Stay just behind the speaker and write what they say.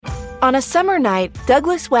On a summer night,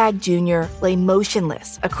 Douglas Wag Jr. lay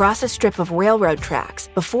motionless across a strip of railroad tracks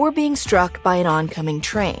before being struck by an oncoming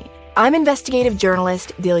train. I'm investigative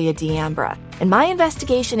journalist Delia D'Ambra, and my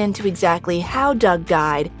investigation into exactly how Doug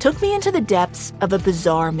died took me into the depths of a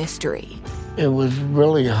bizarre mystery. It was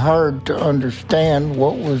really hard to understand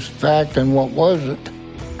what was fact and what wasn't.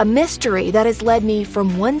 A mystery that has led me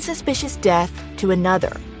from one suspicious death to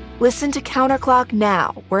another. Listen to Counterclock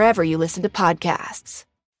now, wherever you listen to podcasts.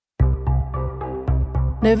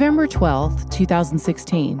 November 12th,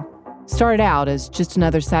 2016, started out as just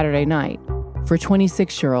another Saturday night for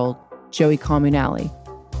 26-year-old Joey Comunale.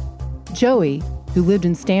 Joey, who lived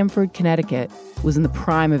in Stamford, Connecticut, was in the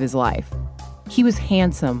prime of his life. He was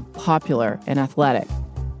handsome, popular, and athletic.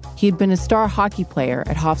 He had been a star hockey player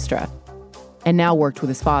at Hofstra and now worked with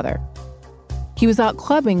his father. He was out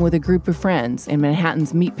clubbing with a group of friends in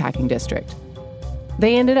Manhattan's meatpacking district.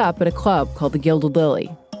 They ended up at a club called the Gilded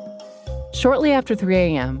Lily. Shortly after 3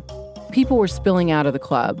 a.m., people were spilling out of the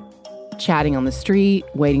club, chatting on the street,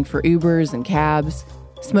 waiting for Ubers and cabs,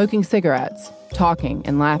 smoking cigarettes, talking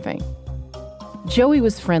and laughing. Joey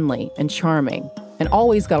was friendly and charming and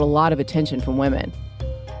always got a lot of attention from women.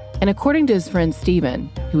 And according to his friend Steven,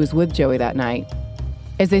 who was with Joey that night,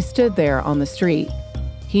 as they stood there on the street,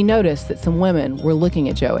 he noticed that some women were looking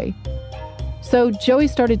at Joey. So Joey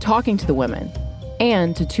started talking to the women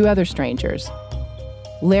and to two other strangers,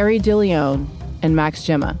 Larry DeLeon and Max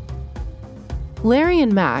Gemma. Larry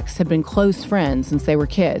and Max had been close friends since they were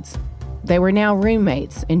kids. They were now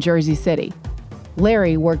roommates in Jersey City.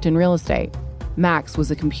 Larry worked in real estate. Max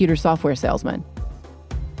was a computer software salesman.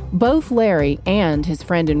 Both Larry and his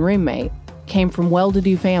friend and roommate came from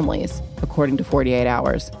well-to-do families, according to 48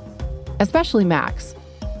 Hours. Especially Max.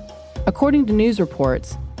 According to news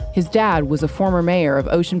reports, his dad was a former mayor of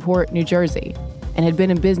Oceanport, New Jersey, and had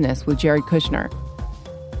been in business with Jared Kushner.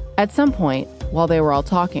 At some point, while they were all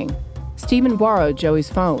talking, Steven borrowed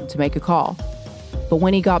Joey's phone to make a call. But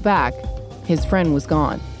when he got back, his friend was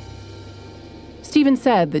gone. Steven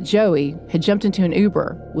said that Joey had jumped into an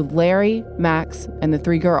Uber with Larry, Max, and the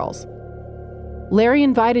three girls. Larry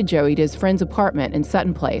invited Joey to his friend's apartment in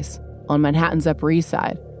Sutton Place on Manhattan's Upper East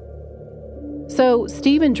Side. So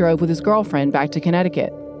Steven drove with his girlfriend back to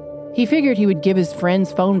Connecticut. He figured he would give his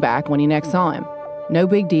friend's phone back when he next saw him. No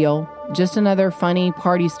big deal, just another funny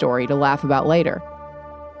party story to laugh about later.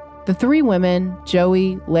 The three women,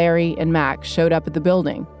 Joey, Larry, and Max, showed up at the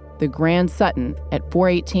building, the Grand Sutton at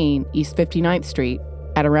 418 East 59th Street,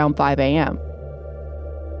 at around 5 a.m.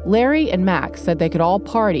 Larry and Max said they could all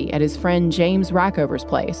party at his friend James Rackover's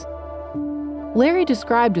place. Larry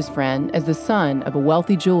described his friend as the son of a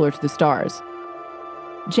wealthy jeweler to the stars.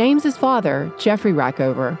 James's father, Jeffrey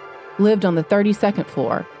Rackover, lived on the 32nd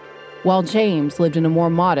floor, while James lived in a more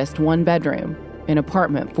modest one-bedroom in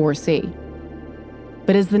apartment 4C.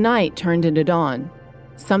 But as the night turned into dawn,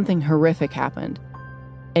 something horrific happened,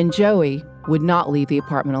 and Joey would not leave the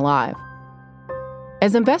apartment alive.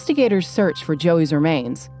 As investigators searched for Joey's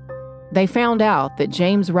remains, they found out that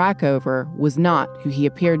James Rackover was not who he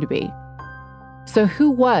appeared to be. So who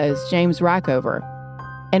was James Rackover,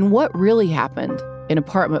 and what really happened in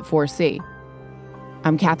apartment 4C?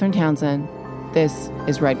 I'm Catherine Townsend. This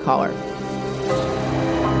is Red Collar.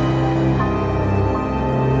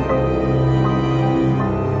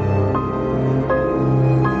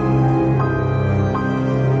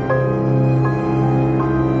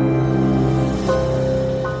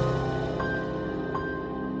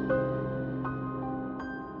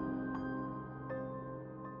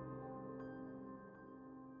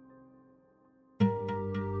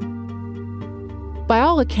 By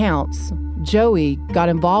all accounts, Joey got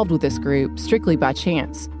involved with this group strictly by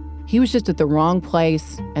chance. He was just at the wrong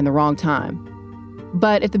place and the wrong time.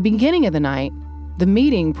 But at the beginning of the night, the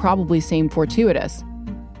meeting probably seemed fortuitous.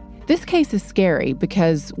 This case is scary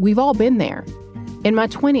because we've all been there. In my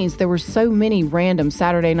 20s, there were so many random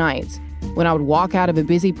Saturday nights when I would walk out of a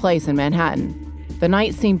busy place in Manhattan. The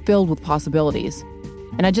night seemed filled with possibilities,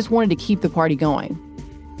 and I just wanted to keep the party going.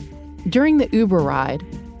 During the Uber ride,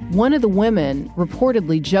 one of the women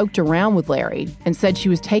reportedly joked around with Larry and said she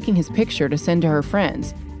was taking his picture to send to her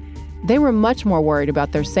friends. They were much more worried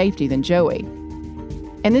about their safety than Joey.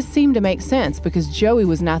 And this seemed to make sense because Joey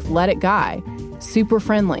was an athletic guy, super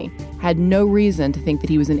friendly, had no reason to think that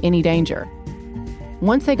he was in any danger.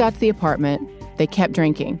 Once they got to the apartment, they kept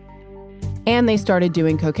drinking. And they started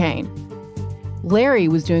doing cocaine. Larry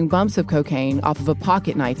was doing bumps of cocaine off of a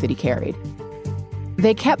pocket knife that he carried.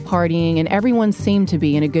 They kept partying and everyone seemed to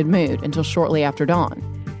be in a good mood until shortly after dawn.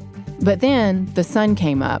 But then the sun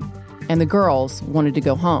came up and the girls wanted to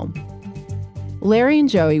go home. Larry and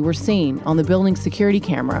Joey were seen on the building's security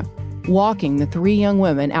camera walking the three young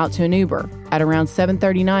women out to an Uber at around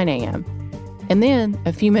 7:39 a.m., and then,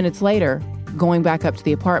 a few minutes later, going back up to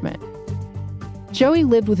the apartment. Joey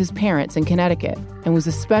lived with his parents in Connecticut and was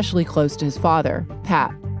especially close to his father,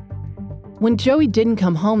 Pat. When Joey didn't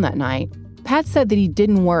come home that night, Pat said that he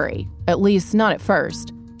didn't worry, at least not at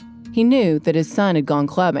first. He knew that his son had gone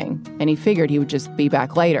clubbing, and he figured he would just be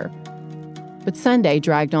back later. But Sunday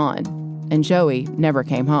dragged on, and Joey never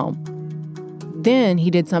came home. Then he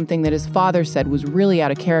did something that his father said was really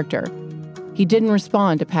out of character. He didn't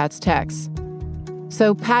respond to Pat's texts.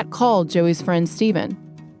 So Pat called Joey's friend Stephen,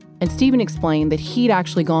 and Stephen explained that he'd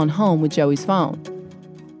actually gone home with Joey's phone.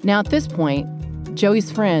 Now at this point, Joey's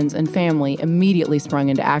friends and family immediately sprung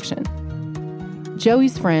into action.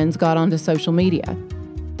 Joey's friends got onto social media.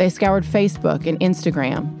 They scoured Facebook and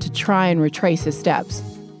Instagram to try and retrace his steps.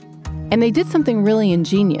 And they did something really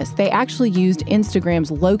ingenious. They actually used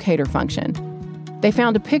Instagram's locator function. They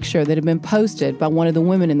found a picture that had been posted by one of the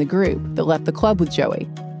women in the group that left the club with Joey.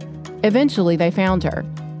 Eventually, they found her.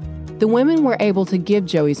 The women were able to give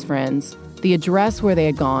Joey's friends the address where they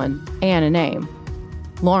had gone and a name: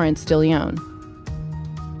 Lawrence DeLeon.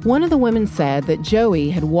 One of the women said that Joey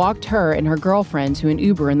had walked her and her girlfriend to an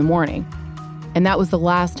Uber in the morning, and that was the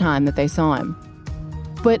last time that they saw him.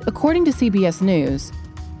 But according to CBS News,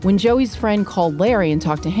 when Joey's friend called Larry and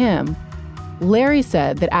talked to him, Larry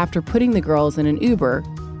said that after putting the girls in an Uber,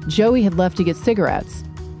 Joey had left to get cigarettes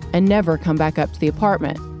and never come back up to the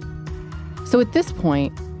apartment. So at this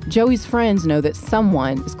point, Joey's friends know that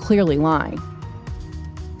someone is clearly lying.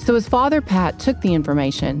 So his father, Pat, took the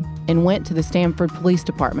information and went to the Stamford Police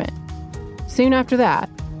Department. Soon after that,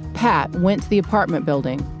 Pat went to the apartment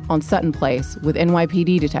building on Sutton Place with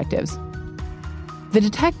NYPD detectives. The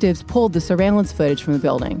detectives pulled the surveillance footage from the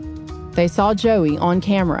building. They saw Joey on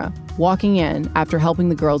camera walking in after helping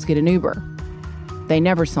the girls get an Uber. They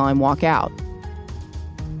never saw him walk out.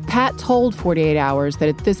 Pat told 48 Hours that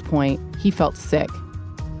at this point, he felt sick,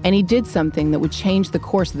 and he did something that would change the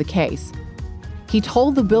course of the case. He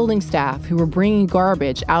told the building staff who were bringing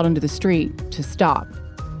garbage out onto the street to stop.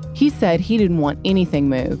 He said he didn't want anything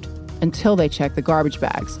moved until they checked the garbage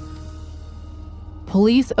bags.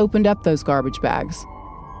 Police opened up those garbage bags,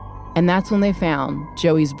 and that's when they found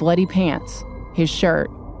Joey's bloody pants, his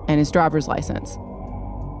shirt, and his driver's license.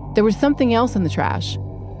 There was something else in the trash,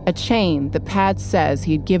 a chain that Pat says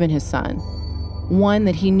he had given his son, one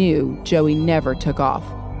that he knew Joey never took off.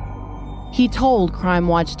 He told Crime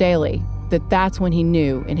Watch Daily that that's when he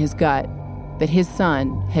knew in his gut that his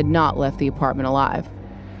son had not left the apartment alive.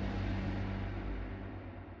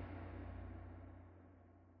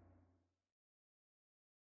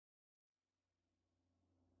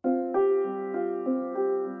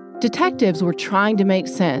 Detectives were trying to make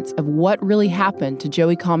sense of what really happened to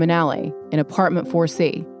Joey Comunale in apartment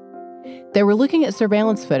 4C. They were looking at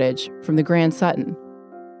surveillance footage from the Grand Sutton,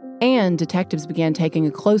 and detectives began taking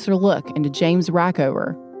a closer look into James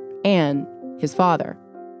Rackover and his father.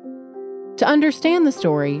 To understand the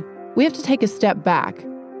story, we have to take a step back.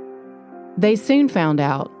 They soon found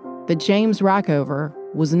out that James Rackover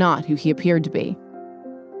was not who he appeared to be.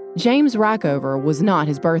 James Rackover was not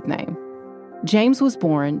his birth name. James was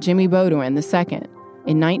born Jimmy Beaudoin II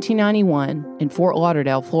in 1991 in Fort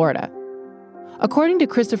Lauderdale, Florida. According to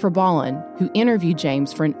Christopher Ballin, who interviewed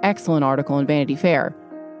James for an excellent article in Vanity Fair,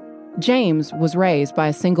 James was raised by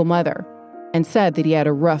a single mother and said that he had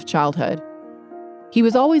a rough childhood. He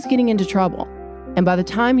was always getting into trouble, and by the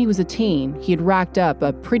time he was a teen, he had racked up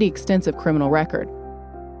a pretty extensive criminal record.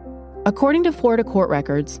 According to Florida court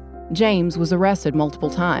records, James was arrested multiple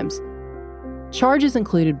times. Charges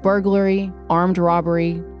included burglary, armed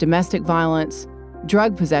robbery, domestic violence,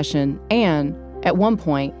 drug possession, and, at one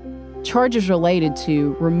point, charges related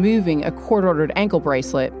to removing a court-ordered ankle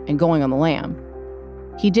bracelet and going on the lam.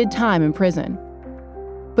 He did time in prison.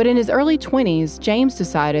 But in his early 20s, James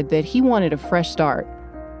decided that he wanted a fresh start,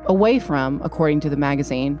 away from, according to the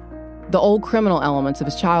magazine, the old criminal elements of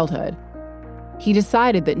his childhood. He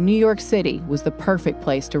decided that New York City was the perfect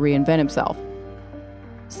place to reinvent himself.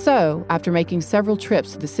 So, after making several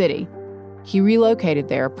trips to the city, he relocated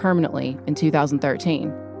there permanently in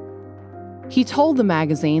 2013. He told the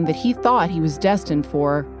magazine that he thought he was destined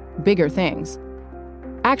for bigger things.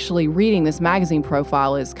 Actually, reading this magazine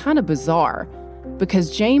profile is kind of bizarre,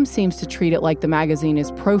 because James seems to treat it like the magazine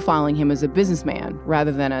is profiling him as a businessman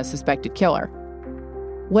rather than a suspected killer.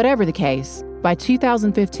 Whatever the case, by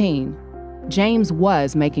 2015, James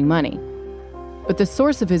was making money. But the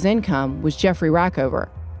source of his income was Jeffrey Rackover,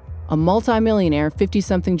 a multimillionaire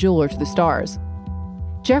 50-something jeweler to the stars.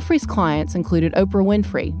 Jeffrey's clients included Oprah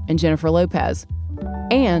Winfrey and Jennifer Lopez,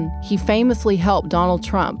 and he famously helped Donald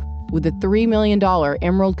Trump with the $3 million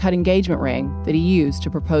emerald-cut engagement ring that he used to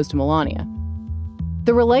propose to Melania.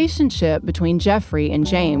 The relationship between Jeffrey and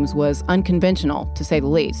James was unconventional, to say the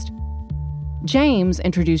least. James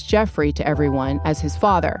introduced Jeffrey to everyone as his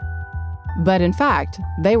father, but in fact,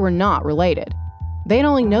 they were not related. They'd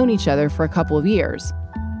only known each other for a couple of years.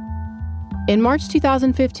 In March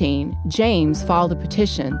 2015, James filed a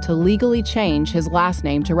petition to legally change his last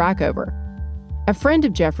name to Rackover. A friend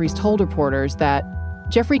of Jeffrey's told reporters that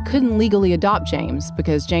Jeffrey couldn't legally adopt James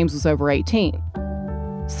because James was over 18.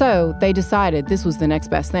 So they decided this was the next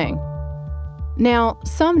best thing. Now,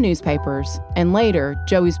 some newspapers, and later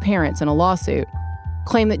Joey's parents in a lawsuit,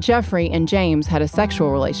 claim that Jeffrey and James had a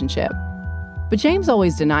sexual relationship. But James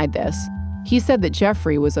always denied this. He said that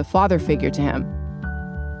Jeffrey was a father figure to him.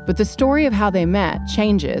 But the story of how they met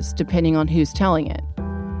changes depending on who's telling it.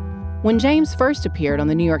 When James first appeared on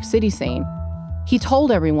the New York City scene, he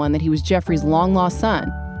told everyone that he was Jeffrey's long-lost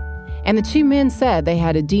son, and the two men said they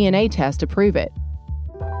had a DNA test to prove it.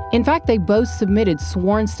 In fact, they both submitted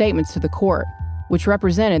sworn statements to the court, which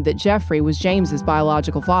represented that Jeffrey was James's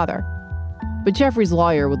biological father. But Jeffrey's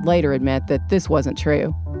lawyer would later admit that this wasn't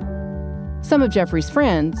true. Some of Jeffrey's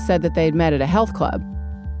friends said that they had met at a health club,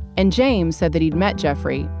 and James said that he'd met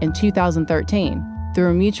Jeffrey in 2013 through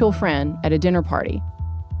a mutual friend at a dinner party.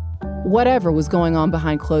 Whatever was going on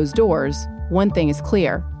behind closed doors, one thing is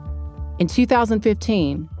clear. In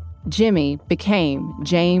 2015, Jimmy became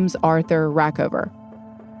James Arthur Rackover.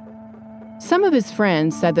 Some of his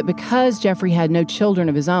friends said that because Jeffrey had no children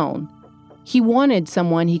of his own, he wanted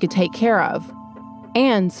someone he could take care of,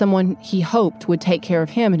 and someone he hoped would take care of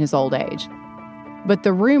him in his old age. But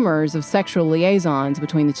the rumors of sexual liaisons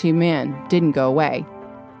between the two men didn't go away,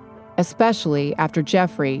 especially after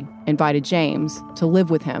Jeffrey invited James to live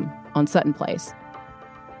with him on Sutton Place.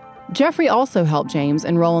 Jeffrey also helped James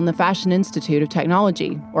enroll in the Fashion Institute of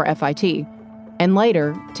Technology, or FIT, and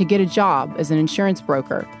later to get a job as an insurance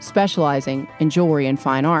broker specializing in jewelry and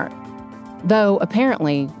fine art. Though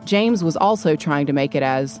apparently, James was also trying to make it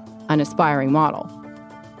as an aspiring model.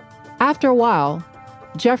 After a while,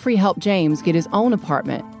 Jeffrey helped James get his own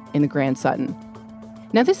apartment in the Grand Sutton.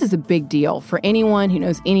 Now, this is a big deal for anyone who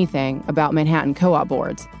knows anything about Manhattan co-op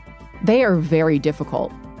boards. They are very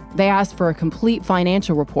difficult. They ask for a complete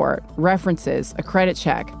financial report, references, a credit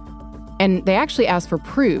check, and they actually ask for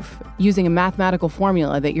proof using a mathematical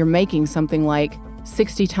formula that you're making something like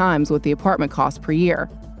 60 times what the apartment costs per year.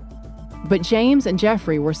 But James and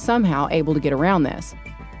Jeffrey were somehow able to get around this.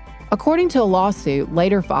 According to a lawsuit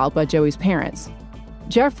later filed by Joey's parents,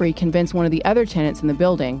 Jeffrey convinced one of the other tenants in the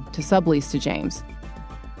building to sublease to James.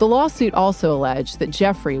 The lawsuit also alleged that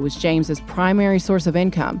Jeffrey was James's primary source of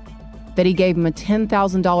income, that he gave him a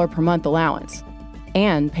 $10,000 per month allowance,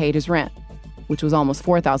 and paid his rent, which was almost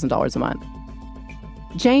 $4,000 a month.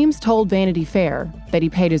 James told Vanity Fair that he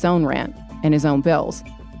paid his own rent and his own bills.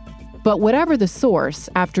 But whatever the source,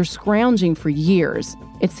 after scrounging for years,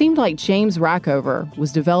 it seemed like James Rackover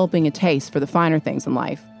was developing a taste for the finer things in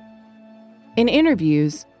life. In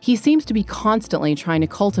interviews, he seems to be constantly trying to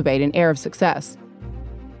cultivate an air of success.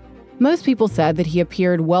 Most people said that he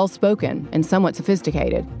appeared well-spoken and somewhat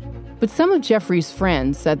sophisticated, but some of Jeffrey's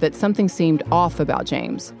friends said that something seemed off about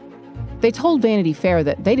James. They told Vanity Fair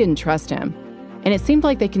that they didn't trust him, and it seemed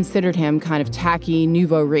like they considered him kind of tacky,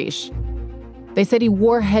 nouveau riche. They said he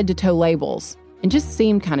wore head-to-toe labels and just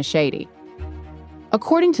seemed kind of shady.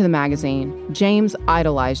 According to the magazine, James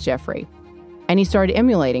idolized Jeffrey, and he started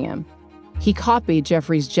emulating him. He copied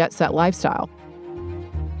Jeffrey's jet-set lifestyle.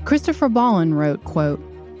 Christopher Ballin wrote, quote,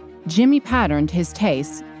 "Jimmy patterned his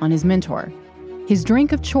tastes on his mentor. His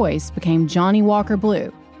drink of choice became Johnny Walker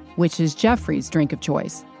Blue, which is Jeffrey's drink of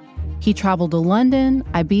choice. He traveled to London,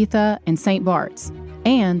 Ibiza, and St. Bart's,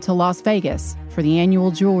 and to Las Vegas for the annual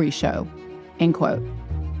jewelry show," end quote.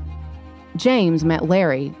 James met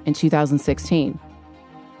Larry in 2016.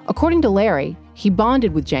 According to Larry, he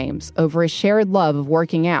bonded with James over a shared love of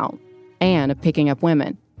working out and of picking up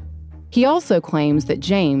women. He also claims that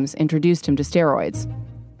James introduced him to steroids.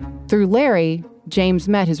 Through Larry, James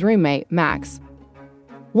met his roommate, Max.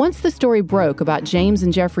 Once the story broke about James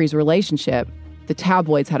and Jeffrey's relationship, the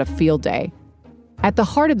tabloids had a field day. At the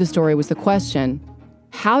heart of the story was the question,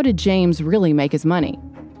 how did James really make his money?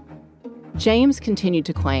 James continued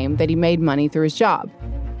to claim that he made money through his job.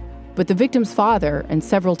 But the victim's father and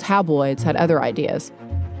several tabloids had other ideas.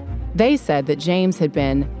 They said that James had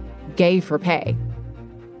been gay for pay.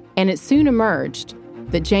 And it soon emerged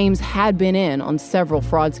that James had been in on several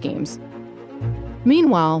fraud schemes.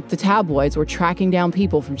 Meanwhile, the tabloids were tracking down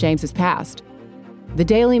people from James's past. The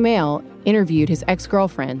Daily Mail interviewed his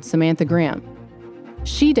ex-girlfriend, Samantha Graham.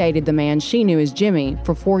 She dated the man she knew as Jimmy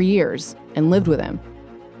for 4 years and lived with him.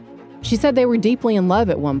 She said they were deeply in love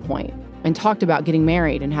at one point and talked about getting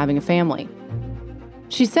married and having a family.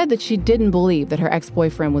 She said that she didn't believe that her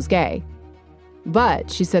ex-boyfriend was gay, but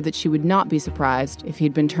she said that she would not be surprised if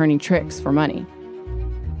he'd been turning tricks for money.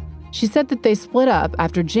 She said that they split up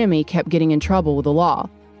after Jimmy kept getting in trouble with the law.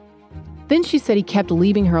 Then she said he kept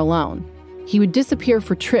leaving her alone. He would disappear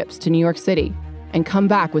for trips to New York City and come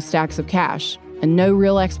back with stacks of cash and no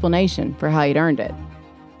real explanation for how he'd earned it.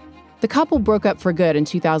 The couple broke up for good in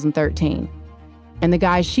 2013, and the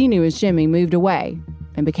guy she knew as Jimmy moved away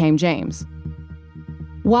and became James.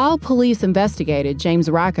 While police investigated James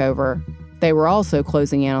Rackover, they were also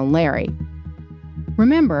closing in on Larry.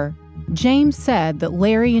 Remember, James said that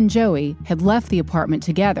Larry and Joey had left the apartment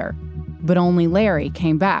together, but only Larry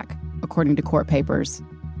came back, according to court papers.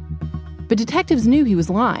 But detectives knew he was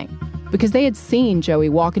lying because they had seen Joey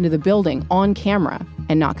walk into the building on camera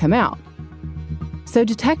and not come out. So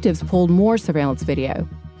detectives pulled more surveillance video.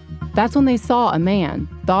 That's when they saw a man,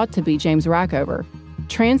 thought to be James Rackover,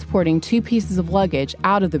 transporting 2 pieces of luggage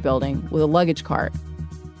out of the building with a luggage cart.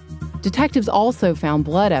 Detectives also found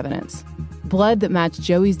blood evidence, blood that matched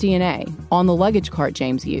Joey's DNA on the luggage cart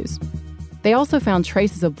James used. They also found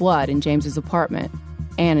traces of blood in James's apartment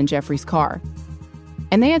and in Jeffrey's car.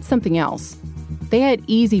 And they had something else. They had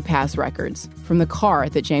E-ZPass records from the car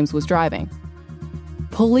that James was driving.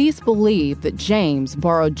 Police believe that James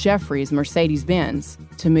borrowed Jeffrey's Mercedes-Benz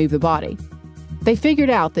to move the body. They figured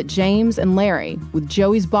out that James and Larry, with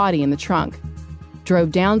Joey's body in the trunk,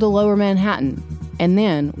 drove down to Lower Manhattan and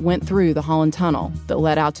then went through the Holland Tunnel that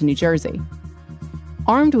led out to New Jersey.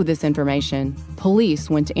 Armed with this information, police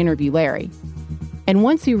went to interview Larry. And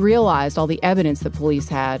once he realized all the evidence that police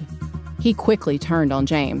had, he quickly turned on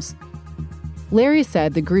James. Larry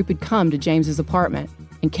said the group had come to James's apartment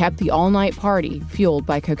and kept the all-night party fueled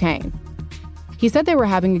by cocaine. He said they were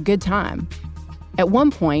having a good time. At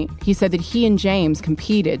one point, he said that he and James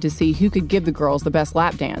competed to see who could give the girls the best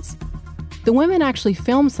lap dance. The women actually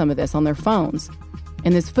filmed some of this on their phones,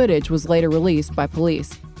 and this footage was later released by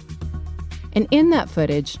police. And in that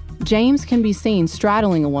footage, James can be seen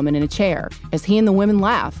straddling a woman in a chair as he and the women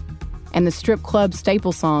laugh, and the strip club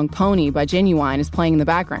staple song Pony by Genuine is playing in the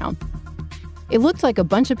background. It looked like a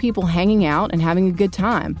bunch of people hanging out and having a good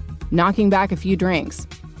time, knocking back a few drinks.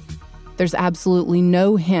 There's absolutely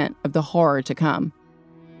no hint of the horror to come.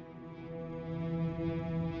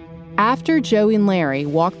 After Joey and Larry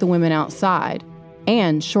walked the women outside,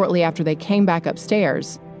 and shortly after they came back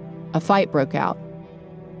upstairs, a fight broke out.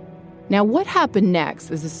 Now, what happened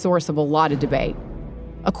next is a source of a lot of debate.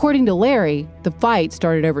 According to Larry, the fight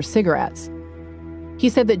started over cigarettes. He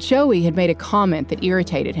said that Joey had made a comment that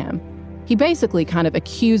irritated him. He basically kind of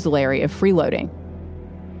accused Larry of freeloading.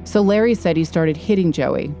 So Larry said he started hitting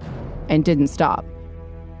Joey and didn't stop.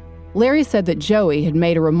 Larry said that Joey had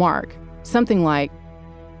made a remark, something like,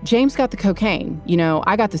 "James got the cocaine,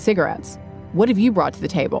 I got the cigarettes. What have you brought to the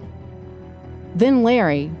table?" Then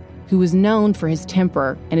Larry, who was known for his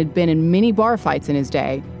temper and had been in many bar fights in his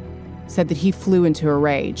day, said that he flew into a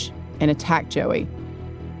rage and attacked Joey.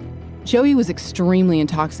 Joey was extremely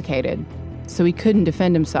intoxicated, so he couldn't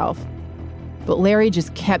defend himself. But Larry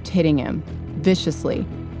just kept hitting him, viciously,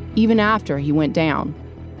 even after he went down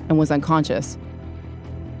and was unconscious.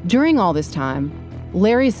 During all this time,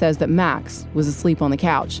 Larry says that Max was asleep on the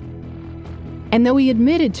couch. And though he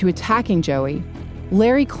admitted to attacking Joey,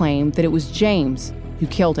 Larry claimed that it was James who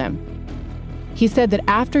killed him. He said that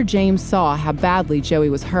after James saw how badly Joey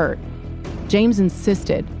was hurt, James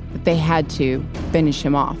insisted that they had to finish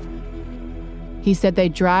him off. He said they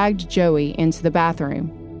dragged Joey into the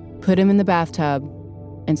bathroom, put him in the bathtub,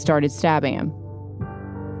 and started stabbing him.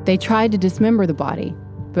 They tried to dismember the body,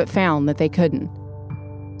 but found that they couldn't.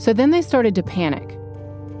 So then they started to panic.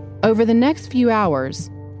 Over the next few hours,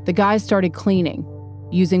 the guys started cleaning,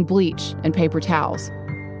 using bleach and paper towels.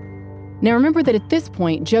 Now remember that at this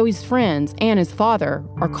point, Joey's friends and his father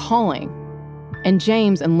are calling, and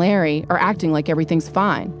James and Larry are acting like everything's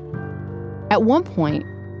fine. At one point,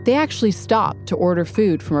 they actually stopped to order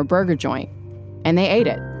food from a burger joint, and they ate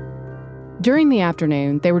it. During the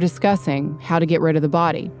afternoon, they were discussing how to get rid of the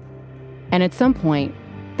body, and at some point,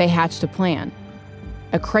 they hatched a plan,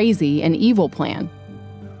 a crazy and evil plan.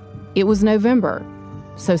 It was November,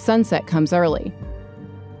 so sunset comes early.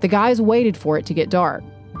 The guys waited for it to get dark.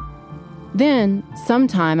 Then,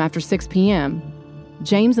 sometime after 6 p.m.,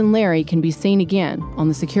 James and Larry can be seen again on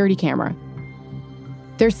the security camera.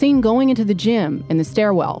 They're seen going into the gym and the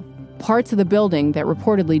stairwell, parts of the building that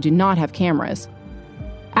reportedly do not have cameras.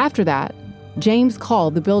 After that, James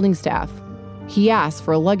called the building staff. He asked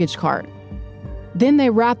for a luggage cart. Then they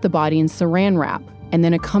wrapped the body in saran wrap and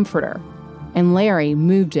then a comforter, and Larry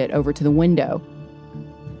moved it over to the window.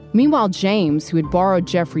 Meanwhile, James, who had borrowed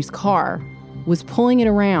Jeffrey's car, was pulling it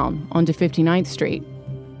around onto 59th Street.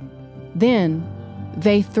 Then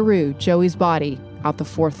they threw Joey's body out the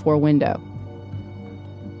fourth-floor window.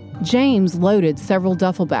 James loaded several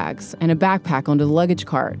duffel bags and a backpack onto the luggage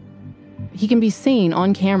cart. He can be seen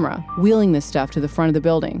on camera wheeling this stuff to the front of the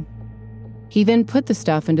building. He then put the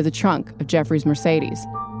stuff into the trunk of Jeffrey's Mercedes.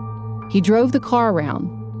 He drove the car around.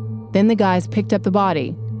 Then the guys picked up the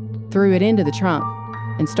body, threw it into the trunk,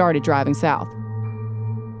 and started driving south.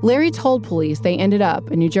 Larry told police they ended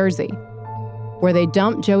up in New Jersey, where they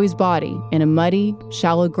dumped Joey's body in a muddy,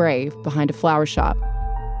 shallow grave behind a flower shop.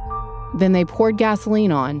 Then they poured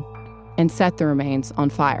gasoline on and set the remains on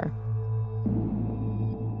fire.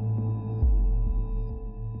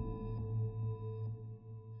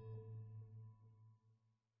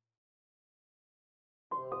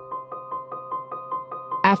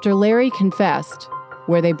 After Larry confessed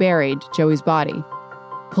where they buried Joey's body,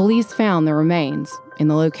 police found the remains in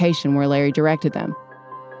the location where Larry directed them.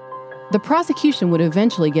 The prosecution would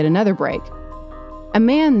eventually get another break. A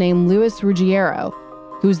man named Louis Ruggiero,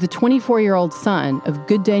 who was the 24-year-old son of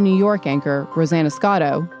Good Day New York anchor Rosanna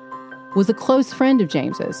Scotto, was a close friend of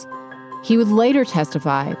James's. He would later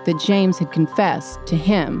testify that James had confessed to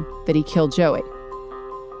him that he killed Joey.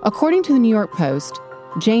 According to the New York Post,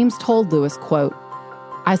 James told Louis, quote,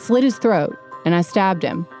 "I slit his throat and I stabbed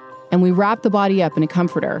him, and we wrapped the body up in a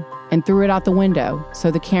comforter and threw it out the window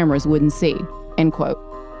so the cameras wouldn't see," end quote.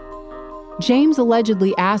 James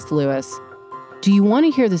allegedly asked Louis, "Do you want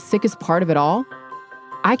to hear the sickest part of it all?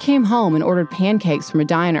 I came home and ordered pancakes from a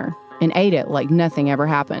diner and ate it like nothing ever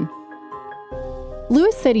happened."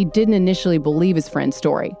 Louis said he didn't initially believe his friend's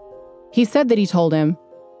story. He said that he told him,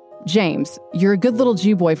 "James, you're a good little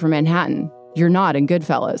Jew boy from Manhattan. You're not in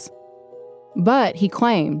Goodfellas." But he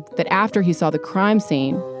claimed that after he saw the crime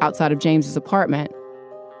scene outside of James's apartment,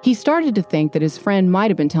 he started to think that his friend might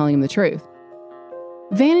have been telling him the truth.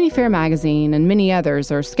 Vanity Fair magazine and many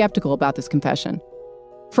others are skeptical about this confession.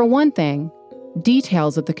 For one thing,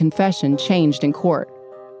 details of the confession changed in court.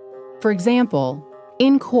 For example,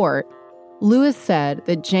 in court, Louis said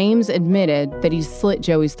that James admitted that he slit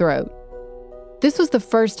Joey's throat. This was the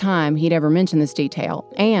first time he'd ever mentioned this detail,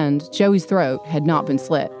 and Joey's throat had not been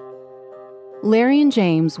slit. Larry and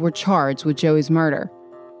James were charged with Joey's murder.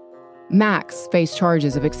 Max faced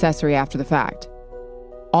charges of accessory after the fact.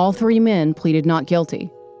 All three men pleaded not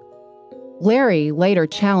guilty. Larry later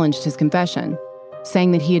challenged his confession,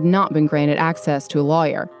 saying that he had not been granted access to a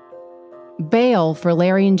lawyer. Bail for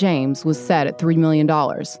Larry and James was set at $3 million.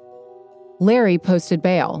 Larry posted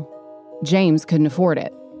bail. James couldn't afford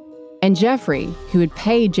it. And Jeffrey, who had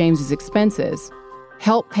paid James's expenses,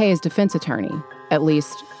 helped pay his defense attorney, at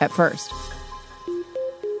least at first.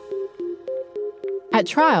 At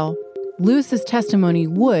trial, Louis's testimony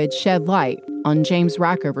would shed light on James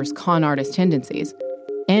Rackover's con artist tendencies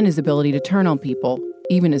and his ability to turn on people,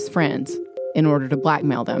 even his friends, in order to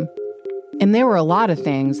blackmail them. And there were a lot of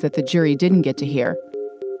things that the jury didn't get to hear.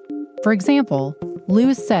 For example,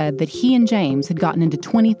 Louis said that he and James had gotten into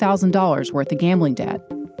 $20,000 worth of gambling debt.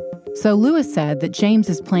 So Louis said that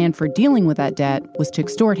James's plan for dealing with that debt was to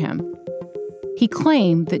extort him. He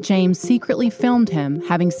claimed that James secretly filmed him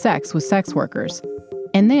having sex with sex workers,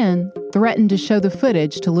 and then threatened to show the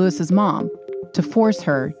footage to Louis's mom to force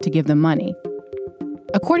her to give them money.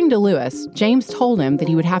 According to Louis, James told him that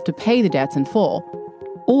he would have to pay the debts in full,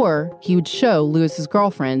 or he would show Louis's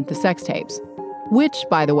girlfriend the sex tapes, which,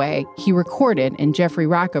 by the way, he recorded in Jeffrey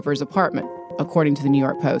Rackover's apartment, according to the New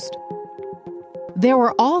York Post. There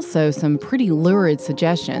were also some pretty lurid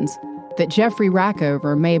suggestions that Jeffrey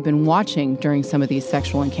Rackover may have been watching during some of these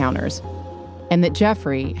sexual encounters, and that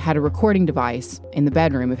Jeffrey had a recording device in the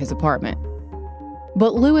bedroom of his apartment.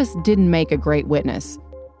 But Louis didn't make a great witness.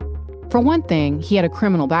 For one thing, he had a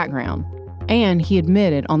criminal background, and he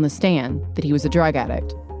admitted on the stand that he was a drug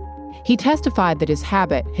addict. He testified that his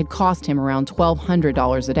habit had cost him around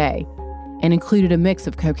 $1,200 a day, and included a mix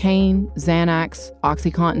of cocaine, Xanax,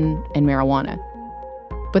 OxyContin, and marijuana.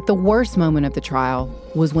 But the worst moment of the trial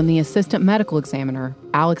was when the assistant medical examiner,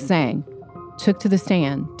 Alex Zhang, took to the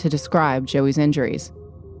stand to describe Joey's injuries.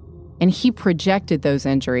 And he projected those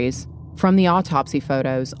injuries from the autopsy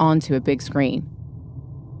photos onto a big screen.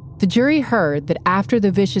 The jury heard that after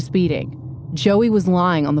the vicious beating, Joey was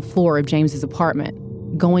lying on the floor of James's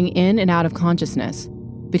apartment, going in and out of consciousness,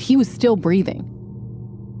 but he was still breathing.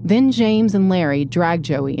 Then James and Larry dragged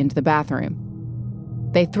Joey into the bathroom.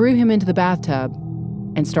 They threw him into the bathtub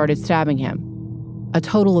and started stabbing him, a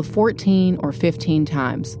total of 14 or 15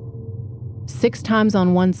 times. 6 times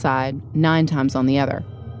on one side, 9 times on the other.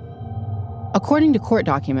 According to court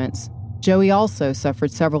documents, Joey also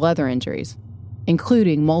suffered several other injuries,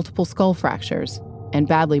 including multiple skull fractures and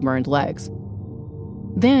badly burned legs.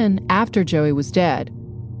 Then, after Joey was dead,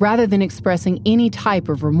 rather than expressing any type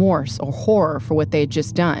of remorse or horror for what they had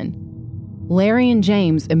just done, Larry and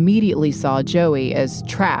James immediately saw Joey as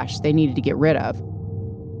trash they needed to get rid of.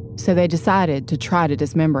 So they decided to try to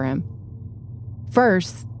dismember him.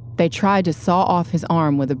 First, they tried to saw off his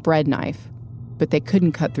arm with a bread knife, but they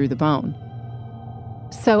couldn't cut through the bone.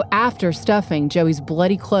 So after stuffing Joey's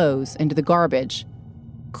bloody clothes into the garbage,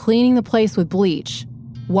 cleaning the place with bleach,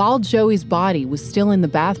 while Joey's body was still in the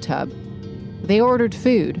bathtub, they ordered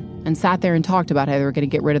food and sat there and talked about how they were going to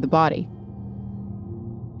get rid of the body.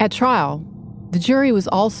 At trial, the jury was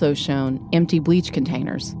also shown empty bleach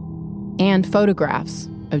containers and photographs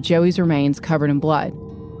of Joey's remains covered in blood.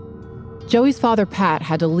 Joey's father, Pat,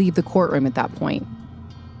 had to leave the courtroom at that point.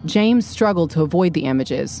 James struggled to avoid the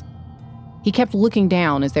images. He kept looking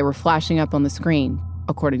down as they were flashing up on the screen,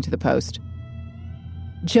 according to the Post.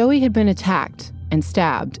 Joey had been attacked and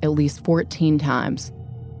stabbed at least 14 times.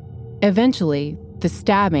 Eventually, the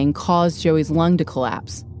stabbing caused Joey's lung to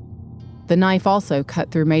collapse. The knife also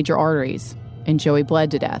cut through major arteries, and Joey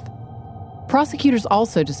bled to death. Prosecutors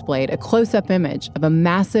also displayed a close-up image of a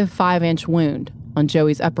massive 5-inch wound on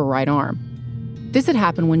Joey's upper right arm. This had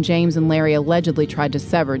happened when James and Larry allegedly tried to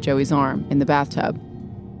sever Joey's arm in the bathtub.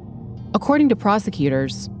 According to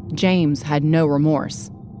prosecutors, James had no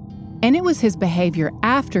remorse. And it was his behavior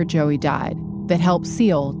after Joey died that helped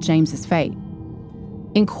seal James's fate.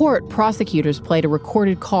 In court, prosecutors played a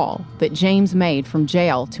recorded call that James made from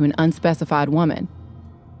jail to an unspecified woman.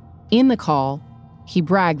 In the call, he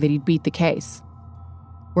bragged that he'd beat the case.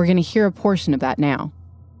 We're going to hear a portion of that now.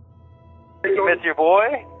 You miss your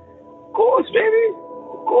boy? Of course, baby.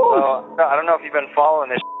 Of course. No, I don't know if you've been following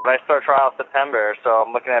this, but I start trial September, so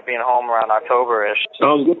I'm looking at being home around October-ish.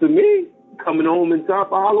 Sounds good to me. Coming home in time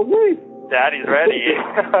for Halloween. Daddy's ready.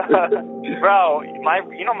 Bro,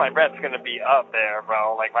 my rent's going to be up there,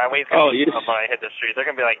 bro. Like, my weight's going to be up when I hit the street. They're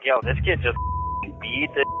going to be like, yo, this kid just beat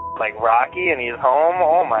this, like, Rocky, and he's home?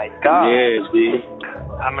 Oh, my God. Yeah, dude.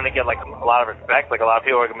 I'm going to get, like, a lot of respect. Like, a lot of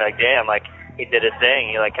people are going to be like, damn, like, he did his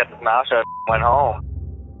thing. He, like, kept his mouth shut and went home.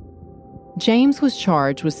 James was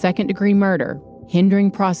charged with second-degree murder,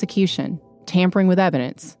 hindering prosecution, tampering with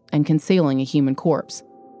evidence, and concealing a human corpse.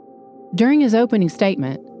 During his opening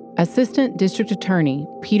statement, Assistant District Attorney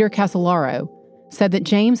Peter Casolaro said that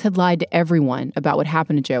James had lied to everyone about what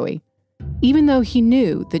happened to Joey, even though he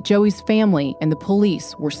knew that Joey's family and the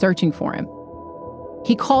police were searching for him.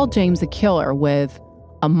 He called James a killer with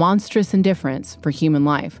a monstrous indifference for human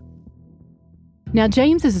life. Now,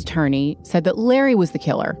 James's attorney said that Larry was the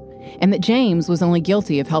killer and that James was only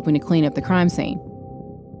guilty of helping to clean up the crime scene.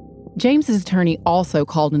 James's attorney also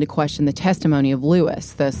called into question the testimony of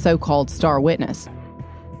Lewis, the so-called star witness.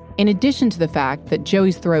 In addition to the fact that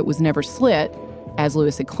Joey's throat was never slit, as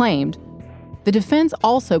Lewis had claimed, the defense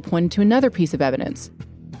also pointed to another piece of evidence,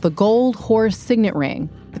 the gold horse signet ring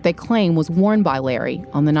that they claim was worn by Larry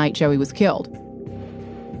on the night Joey was killed.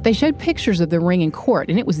 They showed pictures of the ring in court,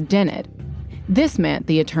 and it was dented. This meant,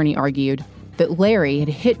 the attorney argued, that Larry had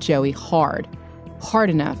hit Joey hard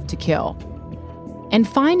enough to kill. And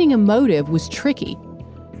finding a motive was tricky.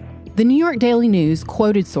 The New York Daily News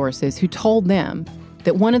quoted sources who told them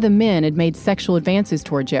that one of the men had made sexual advances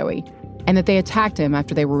toward Joey and that they attacked him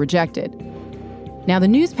after they were rejected. Now, the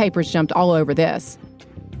newspapers jumped all over this,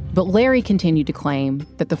 but Larry continued to claim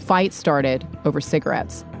that the fight started over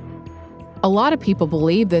cigarettes. A lot of people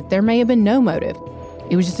believe that there may have been no motive.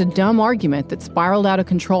 It was just a dumb argument that spiraled out of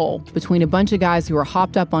control between a bunch of guys who were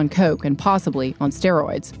hopped up on coke and possibly on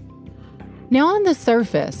steroids. Now, on the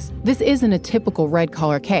surface, this isn't a typical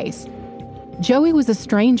red-collar case. Joey was a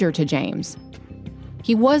stranger to James.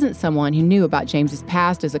 He wasn't someone who knew about James's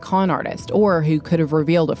past as a con artist or who could have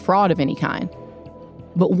revealed a fraud of any kind.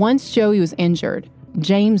 But once Joey was injured,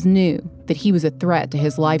 James knew that he was a threat to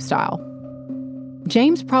his lifestyle.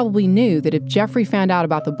 James probably knew that if Jeffrey found out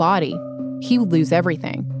about the body, he would lose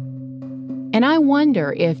everything. And I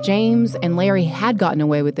wonder if James and Larry had gotten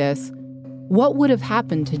away with this, what would have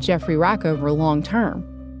happened to Jeffrey Rackover long term?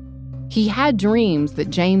 He had dreams that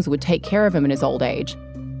James would take care of him in his old age,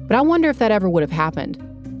 but I wonder if that ever would have happened.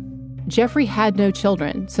 Jeffrey had no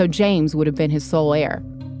children, so James would have been his sole heir.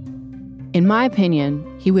 In my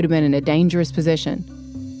opinion, he would have been in a dangerous position.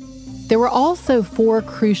 There were also 4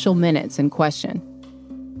 crucial minutes in question.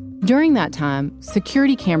 During that time,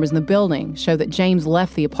 security cameras in the building show that James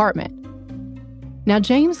left the apartment. Now,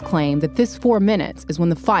 James claimed that this 4 minutes is when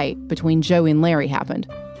the fight between Joey and Larry happened.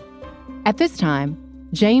 At this time,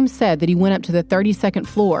 James said that he went up to the 32nd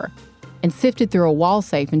floor and sifted through a wall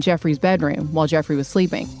safe in Jeffrey's bedroom while Jeffrey was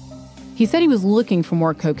sleeping. He said he was looking for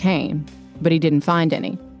more cocaine, but he didn't find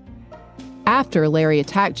any. After Larry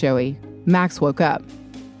attacked Joey, Max woke up,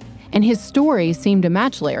 and his story seemed to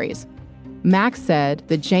match Larry's. Max said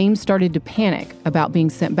that James started to panic about being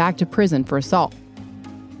sent back to prison for assault.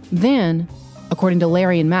 Then, according to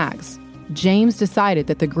Larry and Max, James decided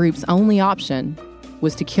that the group's only option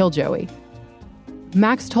was to kill Joey.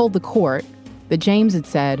 Max told the court that James had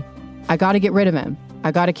said, "I gotta get rid of him,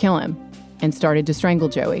 I gotta kill him," and started to strangle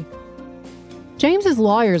Joey. James's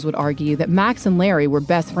lawyers would argue that Max and Larry were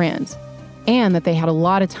best friends and that they had a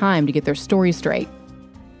lot of time to get their stories straight.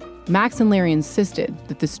 Max and Larry insisted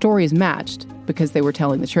that the stories matched because they were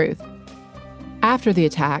telling the truth. After the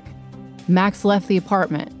attack, Max left the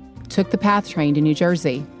apartment, took the PATH train to New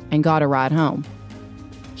Jersey, and got a ride home.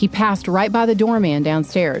 He passed right by the doorman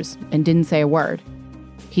downstairs and didn't say a word.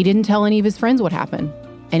 He didn't tell any of his friends what happened,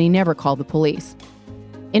 and he never called the police.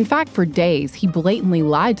 In fact, for days, he blatantly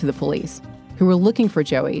lied to the police, who were looking for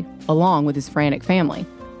Joey, along with his frantic family.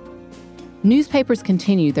 Newspapers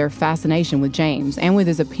continued their fascination with James and with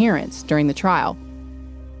his appearance during the trial.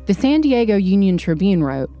 The San Diego Union-Tribune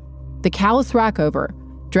wrote, "The callous Rackover,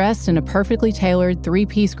 dressed in a perfectly tailored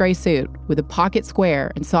three-piece gray suit with a pocket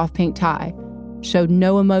square and soft pink tie, showed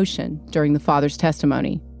no emotion during the father's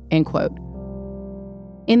testimony," end quote.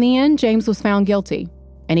 In the end, James was found guilty,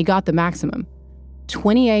 and he got the maximum,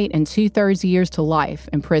 28 2/3 years to life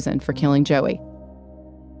in prison for killing Joey.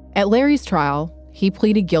 At Larry's trial, he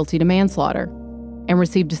pleaded guilty to manslaughter and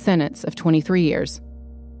received a sentence of 23 years.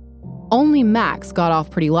 Only Max got off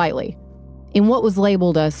pretty lightly. In what was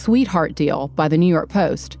labeled a sweetheart deal by the New York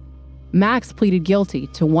Post, Max pleaded guilty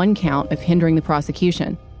to one count of hindering the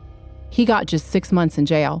prosecution. He got just 6 months in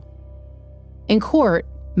jail. In court,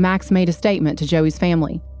 Max made a statement to Joey's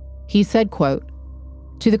family. He said, quote,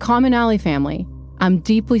 "To the Comunale family, I'm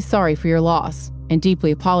deeply sorry for your loss and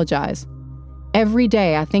deeply apologize. Every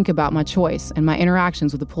day I think about my choice and my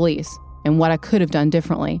interactions with the police and what I could have done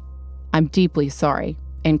differently. I'm deeply sorry,"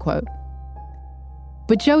 end quote.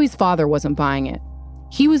 But Joey's father wasn't buying it.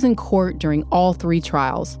 He was in court during all 3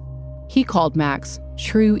 trials. He called Max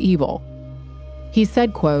true evil. He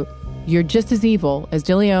said, quote, "You're just as evil as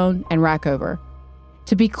DeLeon and Rackover.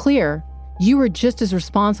 To be clear, you are just as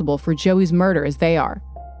responsible for Joey's murder as they are.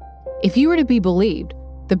 If you were to be believed,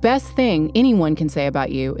 the best thing anyone can say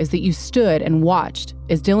about you is that you stood and watched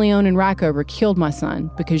as DeLeon and Rackover killed my son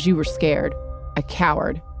because you were scared. A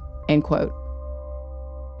coward," end quote.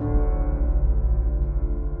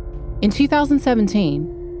 In 2017,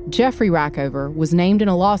 Jeffrey Rackover was named in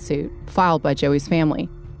a lawsuit filed by Joey's family.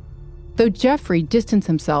 Though Jeffrey distanced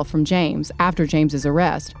himself from James after James's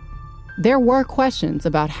arrest, there were questions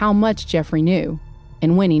about how much Jeffrey knew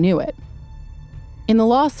and when he knew it. In the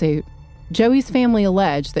lawsuit, Joey's family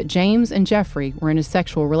alleged that James and Jeffrey were in a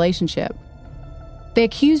sexual relationship. They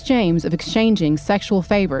accused James of exchanging sexual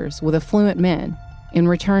favors with affluent men in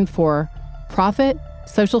return for profit,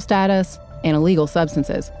 social status, and illegal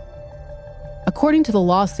substances. According to the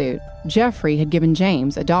lawsuit, Jeffrey had given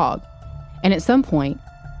James a dog, and at some point,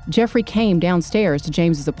 Jeffrey came downstairs to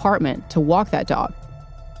James's apartment to walk that dog.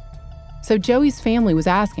 So Joey's family was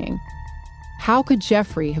asking, how could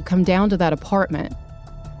Jeffrey have come down to that apartment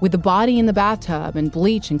with the body in the bathtub and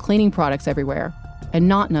bleach and cleaning products everywhere and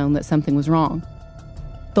not known that something was wrong?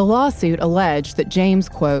 The lawsuit alleged that James,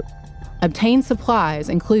 quote, obtained supplies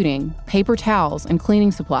including paper towels and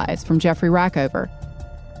cleaning supplies from Jeffrey Rackover.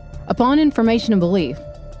 Upon information and belief,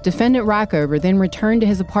 defendant Rackover then returned to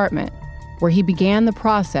his apartment where he began the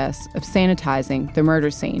process of sanitizing the murder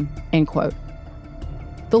scene, end quote.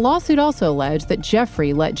 The lawsuit also alleged that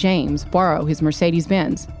Jeffrey let James borrow his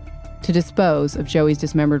Mercedes-Benz to dispose of Joey's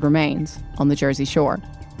dismembered remains on the Jersey Shore.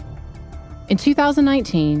 In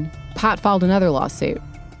 2019, Pat filed another lawsuit,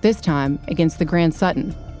 this time against the Grand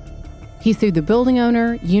Sutton. He sued the building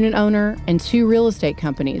owner, unit owner, and 2 real estate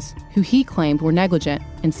companies who he claimed were negligent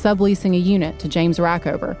in subleasing a unit to James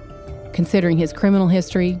Rackover, considering his criminal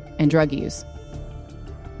history and drug use.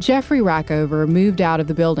 Jeffrey Rackover moved out of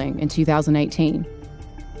the building in 2018.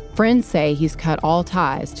 Friends say he's cut all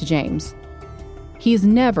ties to James. He has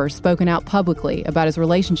never spoken out publicly about his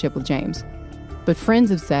relationship with James, but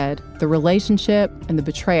friends have said the relationship and the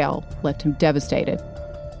betrayal left him devastated.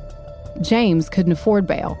 James couldn't afford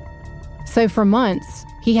bail, so for months,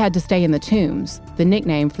 he had to stay in the Tombs, the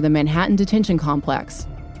nickname for the Manhattan Detention Complex,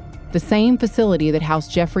 the same facility that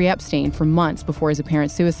housed Jeffrey Epstein for months before his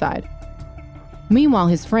apparent suicide. Meanwhile,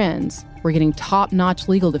 his friends were getting top-notch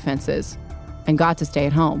legal defenses and got to stay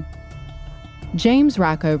at home. James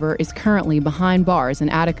Rackover is currently behind bars in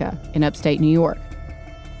Attica in upstate New York.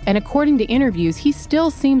 And according to interviews, he still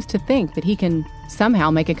seems to think that he can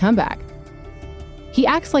somehow make a comeback. He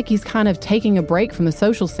acts like he's kind of taking a break from the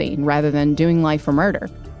social scene rather than doing life for murder.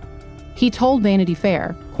 He told Vanity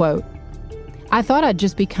Fair, quote, "I thought I'd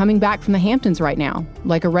just be coming back from the Hamptons right now,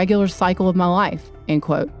 like a regular cycle of my life," end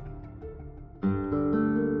quote.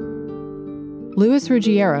 Luis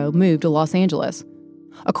Ruggiero moved to Los Angeles.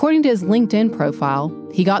 According to his LinkedIn profile,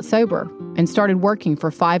 he got sober and started working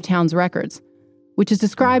for Five Towns Records, which is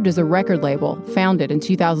described as a record label founded in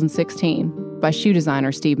 2016 by shoe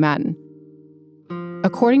designer Steve Madden.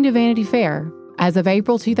 According to Vanity Fair, as of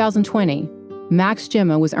April 2020, Max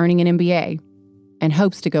Gemma was earning an MBA and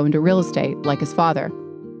hopes to go into real estate like his father.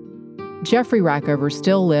 Jeffrey Rackover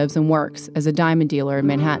still lives and works as a diamond dealer in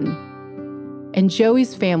Manhattan. And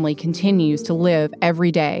Joey's family continues to live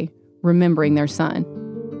every day remembering their son.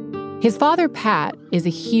 His father, Pat, is a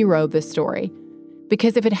hero of this story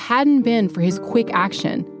because if it hadn't been for his quick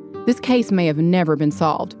action, this case may have never been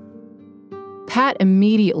solved. Pat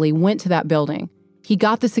immediately went to that building. He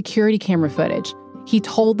got the security camera footage. He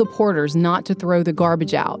told the porters not to throw the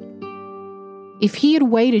garbage out. If he had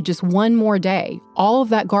waited just one more day, all of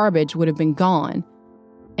that garbage would have been gone.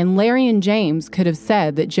 And Larry and James could have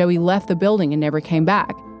said that Joey left the building and never came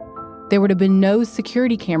back. There would have been no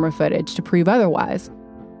security camera footage to prove otherwise.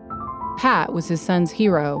 Pat was his son's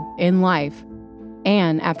hero in life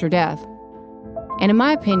and after death. And in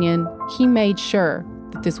my opinion, he made sure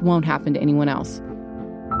that this won't happen to anyone else.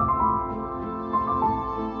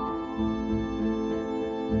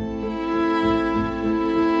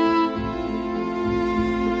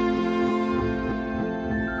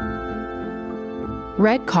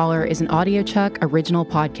 Red Collar is an AudioChuck original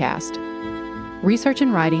podcast. Research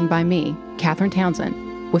and writing by me, Catherine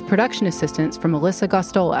Townsend, with production assistance from Melissa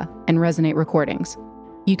Gostola and Resonate Recordings.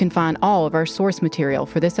 You can find all of our source material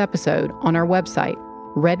for this episode on our website,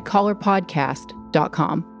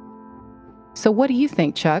 redcollarpodcast.com. So what do you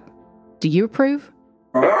think, Chuck? Do you approve?